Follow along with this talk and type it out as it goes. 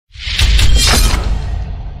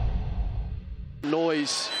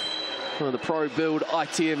noise from the pro build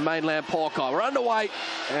ITM Mainland Pouākai. We're underway,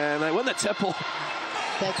 and they win the tipple.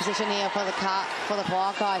 Big position here for the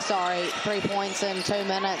Pouākai, sorry. 3 points in 2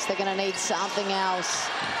 minutes. They're going to need something else.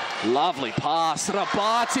 Lovely pass.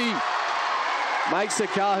 Rabati makes the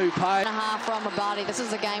Kāhu pay. 1.5 from Rabati. This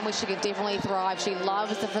is a game where she could definitely thrive. She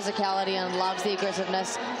loves the physicality and loves the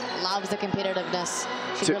aggressiveness, loves the competitiveness.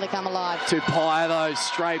 She's really come alive. Tauihi, though,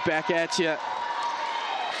 straight back at you.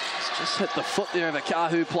 It's just hit the foot there of the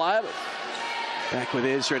Kāhu player. Back with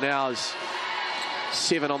Ezra now is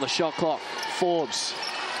 7 on the shot clock. Forbes,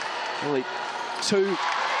 only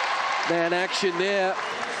 2-man action there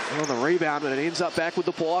on the rebound, but it ends up back with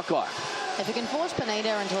the Pouākai. If you can force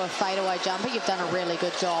Panita into a fadeaway jumper, you've done a really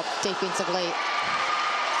good job defensively.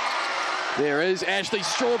 There is Ashley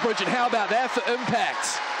Strawbridge, and how about that for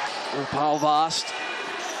impact? Palvast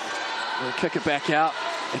will kick it back out.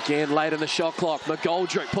 Again, late in the shot clock.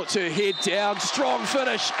 McGoldrick puts her head down. Strong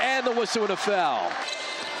finish, and the whistle and a foul.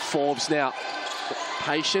 Forbes now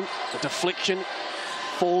patient. The deflection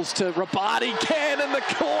falls to Rabati. Can in the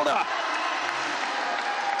corner.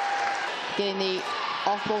 Getting the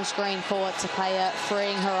off-ball screen for Tapaya,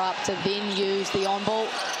 freeing her up to then use the on-ball.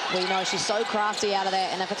 We know she's so crafty out of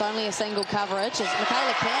that, and if it's only a single coverage, it's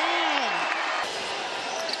Michaela Can.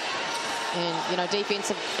 And, you know,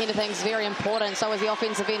 defensive end of things very important. So is the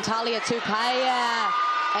offensive end. Talia Tupaya.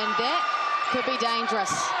 And that could be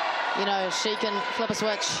dangerous. You know, she can flip a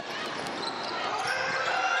switch.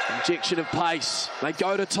 Injection of pace. They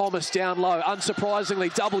go to Thomas down low.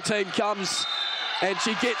 Unsurprisingly, double team comes, and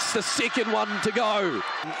she gets the second one to go.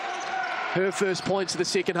 Her first points of the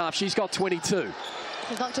second half. She's got 22.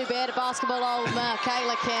 She's not too bad at basketball, old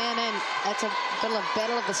Kayla Cannon. It's a bit of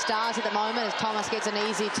battle of the stars at the moment as Thomas gets an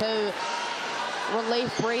easy 2.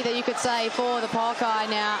 Relief breather, you could say, for the Pouākai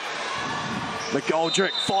now.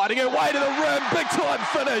 McGoldrick fighting her way to the rim. Big time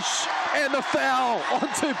finish. And the foul on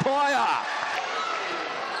Tupaya.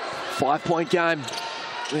 5-point game.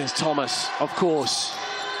 There's Thomas, of course.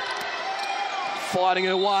 Fighting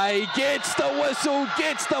her way. Gets the whistle.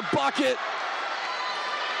 Gets the bucket.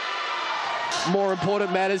 More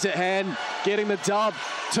important matters at hand. Getting the dub.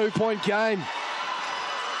 2-point game.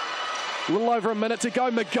 A little over a minute to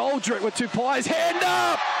go. McGoldrick with Tupaya's hand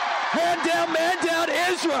up. Hand down, man down,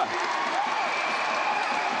 Ezra.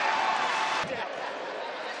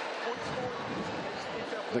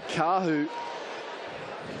 The Kāhu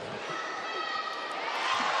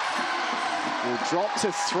will drop to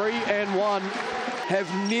 3-1. Have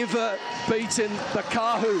never beaten the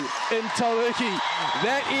Kāhu in Tauihi.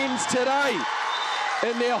 That ends today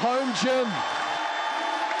in their home gym.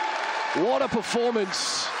 What a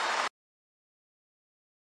performance.